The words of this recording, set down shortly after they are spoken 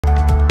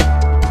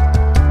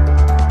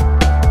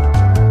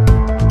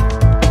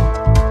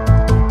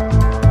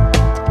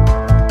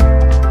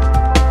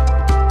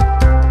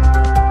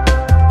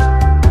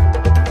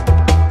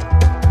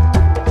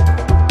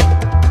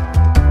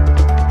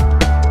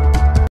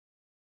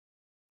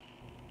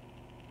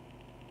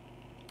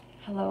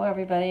Hello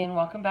everybody and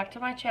welcome back to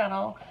my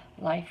channel,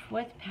 Life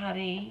with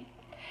Patty.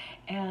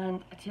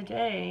 And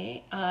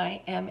today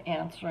I am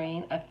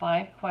answering a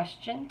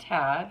 5-question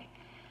tag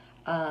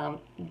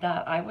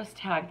that I was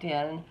tagged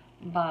in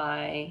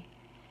by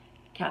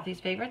Kathy's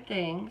Favorite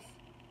Things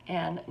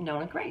and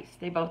Nonna Grace.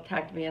 They both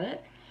tagged me in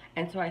it,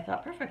 and so I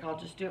thought, perfect, I'll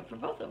just do it for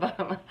both of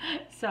them.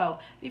 So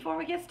before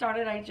we get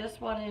started, I just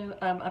want to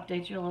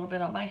update you a little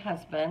bit on my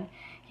husband.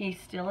 He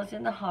still is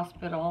in the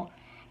hospital.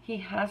 He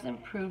has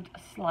improved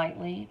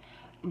slightly,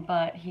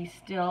 but he's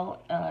still,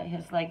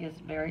 his leg is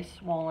very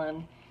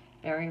swollen,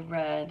 very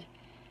red,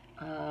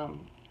 and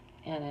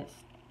it's,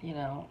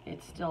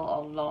 it's still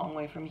a long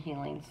way from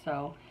healing.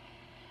 So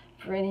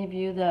for any of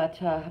you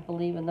that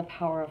believe in the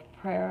power of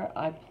prayer,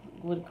 I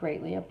would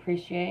greatly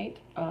appreciate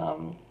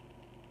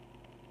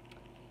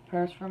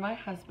prayers for my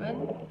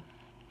husband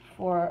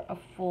for a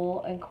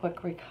full and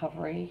quick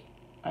recovery.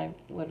 I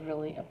would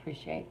really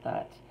appreciate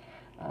that.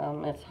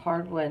 It's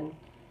hard when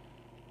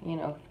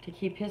to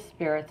keep his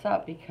spirits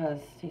up because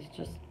he's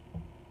just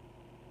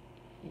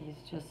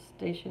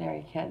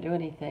stationary. He can't do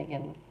anything,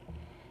 and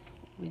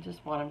we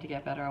just want him to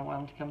get better. I want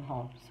him to come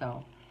home.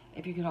 So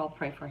if you could all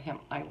pray for him,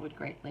 I would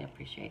greatly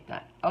appreciate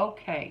that.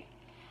 Okay.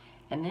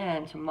 And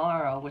then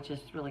tomorrow, which is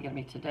really going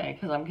to be today,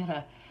 because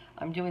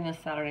I'm doing this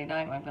Saturday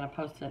night. I'm going to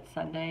post it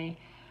Sunday.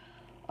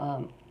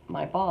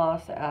 My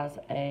boss, as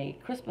a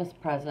Christmas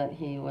present,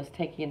 he was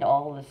taking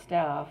all the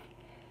staff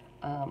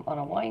on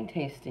a wine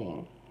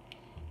tasting.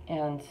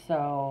 And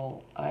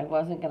so I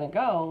wasn't going to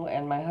go,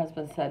 and my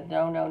husband said,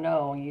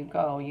 no, you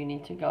go, you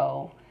need to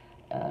go,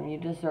 you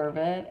deserve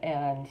it.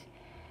 And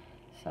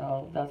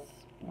so that's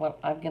what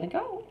I'm going to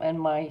go. And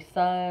my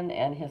son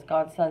and his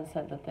godson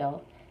said that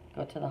they'll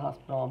go to the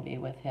hospital and be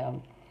with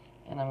him,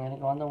 and I'm going to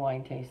go on the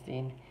wine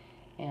tasting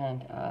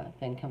and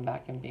then come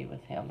back and be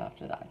with him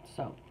after that.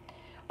 So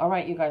all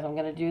right, you guys, I'm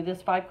going to do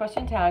this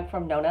 5-question tag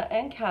from Nonna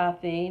and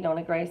Kathy,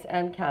 Nonna Grace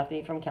and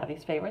Kathy from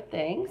Kathy's Favorite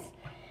Things.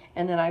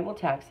 And then I will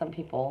tag some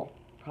people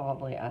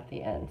probably at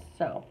the end.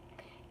 So,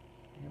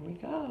 here we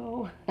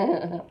go.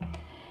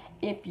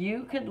 If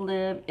you could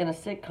live in a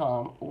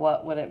sitcom,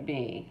 what would it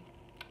be?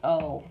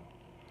 Oh,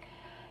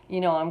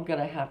 I'm going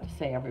to have to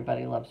say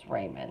Everybody Loves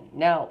Raymond.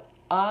 Now,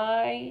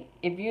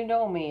 if you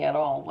know me at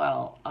all,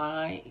 well,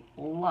 I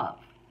love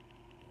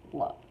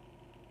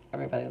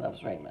Everybody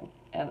Loves Raymond.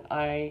 And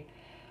I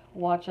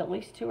watch at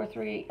least 2 or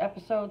 3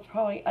 episodes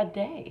probably a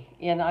day.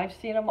 And I've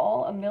seen them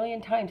all a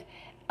million times.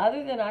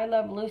 Other than I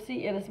Love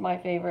Lucy, it is my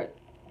favorite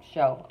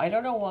show. I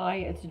don't know why.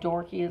 It's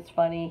dorky. It's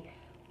funny.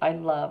 I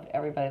love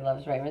Everybody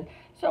Loves Raymond.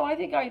 So I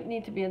think I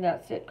need to be in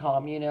that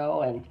sitcom,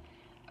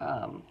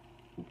 and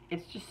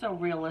it's just so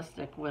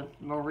realistic with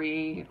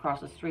Marie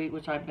across the street,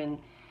 which I've been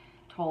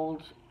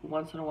told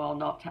once in a while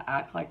not to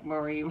act like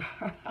Marie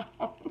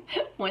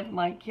with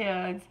my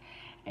kids.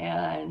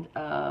 And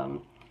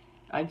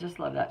I just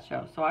love that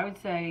show. So I would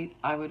say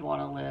I would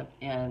want to live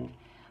in...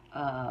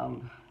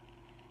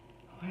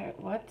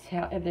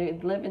 they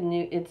live in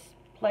it's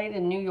played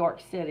in New York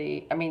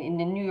City, in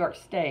the New York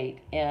State,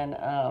 and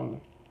I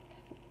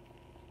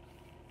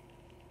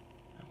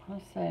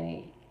want to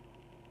say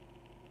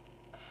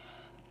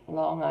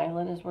Long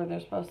Island is where they're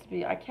supposed to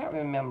be. I can't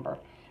remember,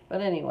 but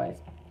anyways,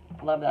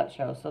 love that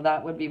show. So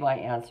that would be my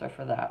answer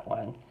for that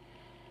one.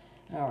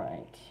 All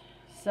right,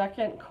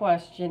 second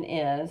question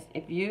is,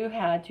 if you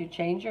had to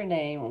change your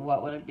name,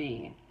 what would it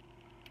be?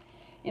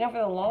 For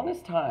the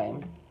longest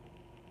time,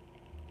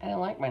 I didn't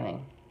like my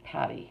name,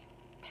 Patty.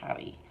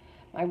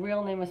 My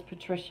real name is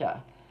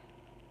Patricia.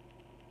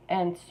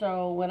 And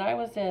so when I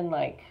was in,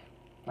 I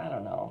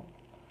don't know,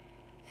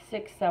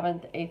 6th,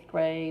 7th, 8th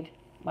grade,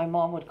 my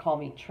mom would call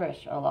me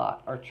Trish a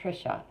lot, or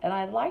Trisha. And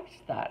I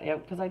liked that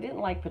because I didn't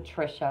like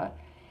Patricia,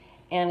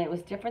 and it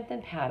was different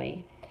than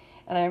Patty.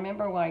 And I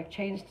remember when I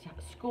changed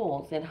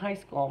schools in high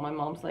school, my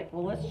mom's like,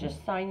 well, let's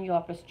just sign you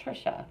up as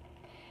Trisha.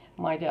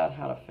 My dad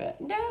had a fit.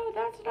 No,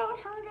 that's not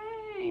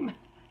her name.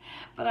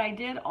 But I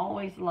did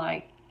always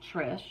like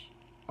Trish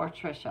or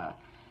Trisha.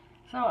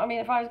 So,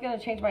 if I was going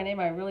to change my name,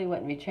 I really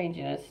wouldn't be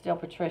changing it. It's still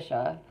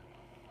Patricia.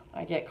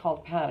 I get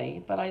called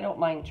Patty, but I don't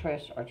mind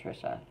Trish or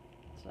Trisha.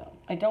 So,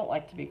 I don't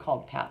like to be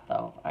called Pat,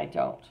 though. I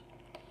don't.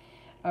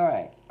 All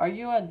right. Are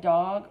you a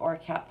dog or a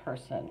cat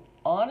person?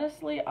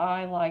 Honestly,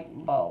 I like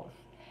both.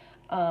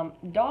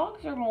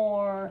 Dogs are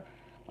more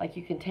like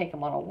you can take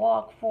them on a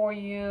walk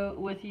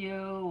with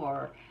you,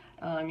 or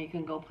you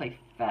can go play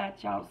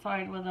fetch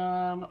outside with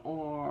them,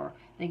 or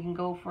they can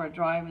go for a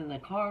drive in the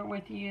car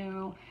with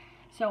you.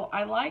 So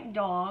I like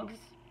dogs,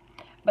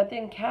 but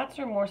then cats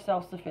are more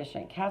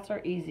self-sufficient. Cats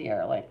are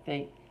easier. Like,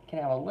 they can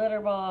have a litter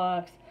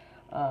box.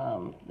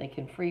 They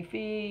can free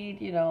feed,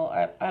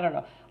 I don't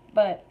know.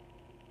 But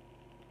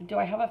do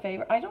I have a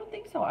favorite? I don't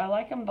think so. I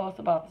like them both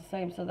about the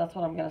same, so that's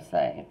what I'm going to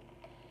say.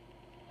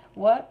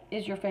 What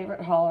is your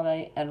favorite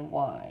holiday and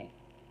why?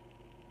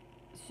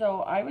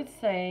 So I would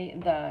say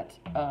that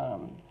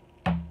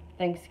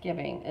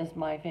Thanksgiving is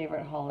my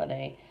favorite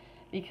holiday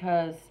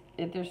because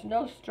there's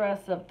no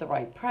stress of the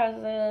right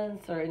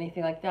presents or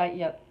anything like that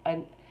yet.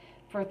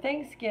 for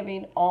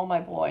Thanksgiving, all my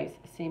boys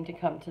seem to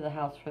come to the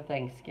house for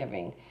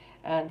Thanksgiving.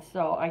 And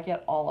so I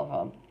get all of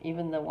them,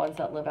 even the ones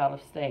that live out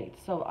of state.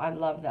 So I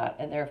love that,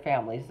 and their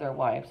families, their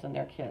wives, and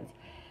their kids.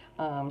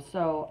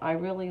 So I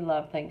really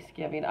love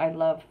Thanksgiving. I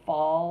love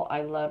fall.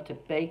 I love to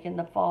bake in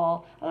the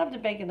fall. I love to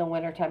bake in the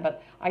wintertime,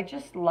 but I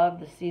just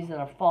love the season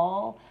of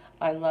fall.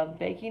 I love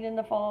baking in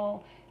the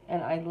fall,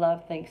 and I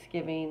love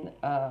Thanksgiving.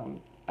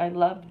 I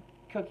love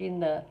cooking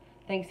the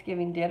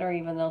Thanksgiving dinner,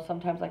 even though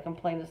sometimes I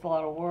complain it's a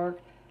lot of work.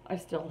 I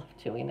still love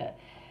doing it.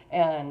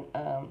 And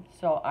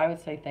so I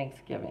would say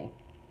Thanksgiving.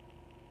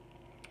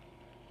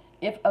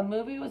 If a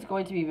movie was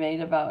going to be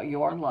made about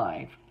your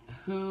life,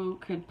 who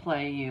could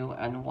play you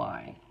and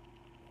why?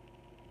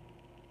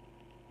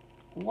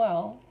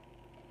 Well,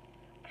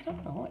 I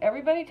don't know.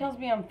 Everybody tells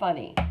me I'm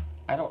funny.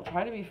 I don't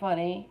try to be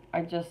funny.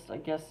 I guess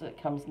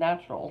it comes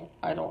natural.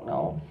 I don't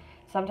know.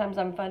 Sometimes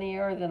I'm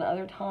funnier than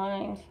other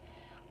times.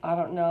 I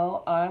don't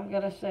know. I'm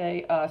going to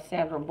say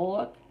Sandra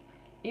Bullock.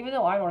 Even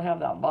though I don't have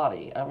that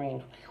body. I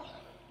mean,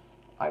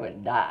 I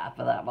would die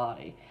for that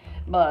body.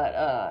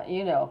 But,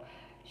 you know,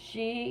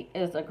 she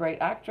is a great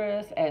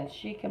actress, and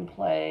she can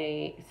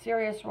play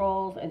serious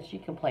roles, and she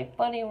can play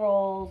funny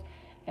roles.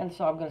 And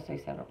so I'm going to say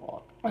Sandra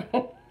Bullock.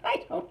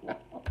 I don't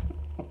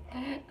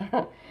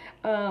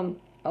know.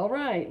 All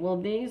right.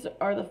 Well, these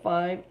are the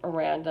 5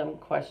 random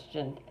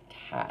question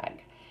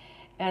tag.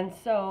 And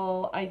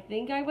so I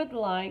think I would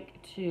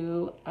like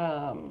to,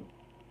 I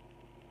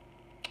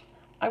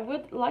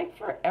would like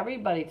for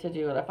everybody to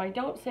do it. If I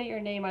don't say your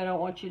name, I don't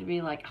want you to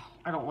be like, oh,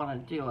 I don't want to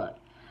do it.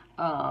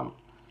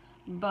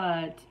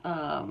 But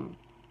I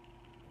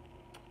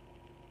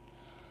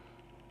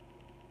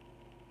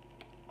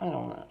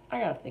don't know. I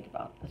got to think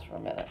about this for a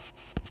minute.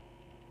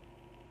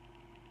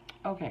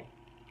 Okay.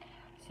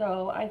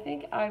 So I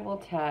think I will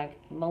tag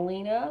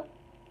Melina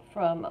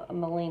from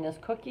Melina's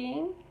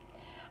Cooking.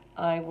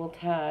 I will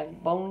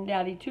tag Bone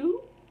Daddy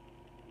 2.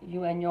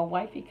 You and your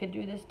wifey could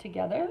do this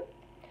together.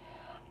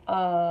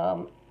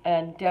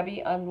 And Debbie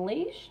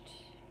Unleashed.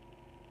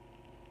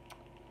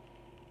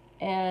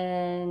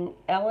 And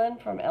Ellen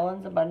from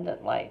Ellen's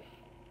Abundant Life.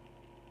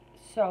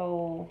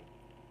 So,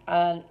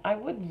 I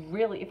would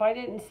really, if I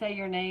didn't say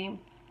your name,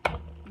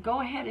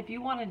 go ahead. If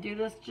you want to do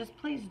this, just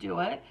please do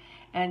it.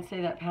 And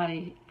say that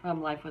Patty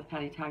from Life with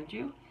Patty tagged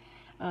you.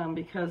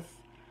 Because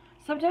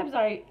sometimes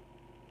I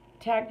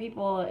tag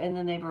people and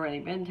then they've already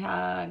been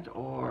tagged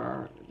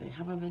or they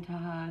haven't been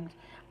tagged.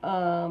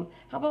 How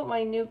about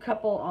my new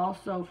couple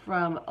also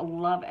from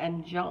Love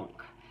and Junk?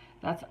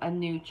 That's a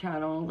new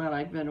channel that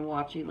I've been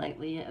watching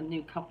lately. A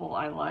new couple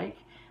I like.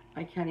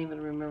 I can't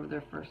even remember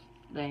their first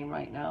name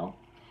right now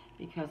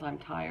because I'm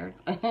tired.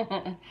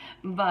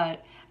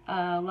 But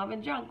Love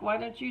and Junk, why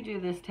don't you do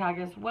this tag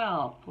as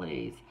well,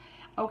 please?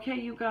 Okay,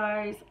 you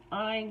guys,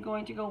 I'm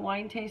going to go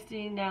wine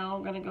tasting now.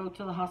 I'm going to go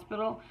to the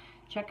hospital,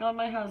 check on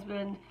my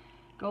husband,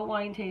 go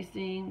wine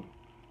tasting,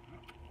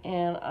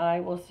 and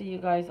I will see you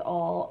guys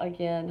all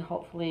again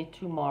hopefully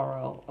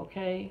tomorrow.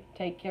 Okay?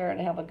 Take care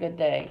and have a good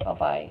day.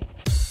 Bye-bye.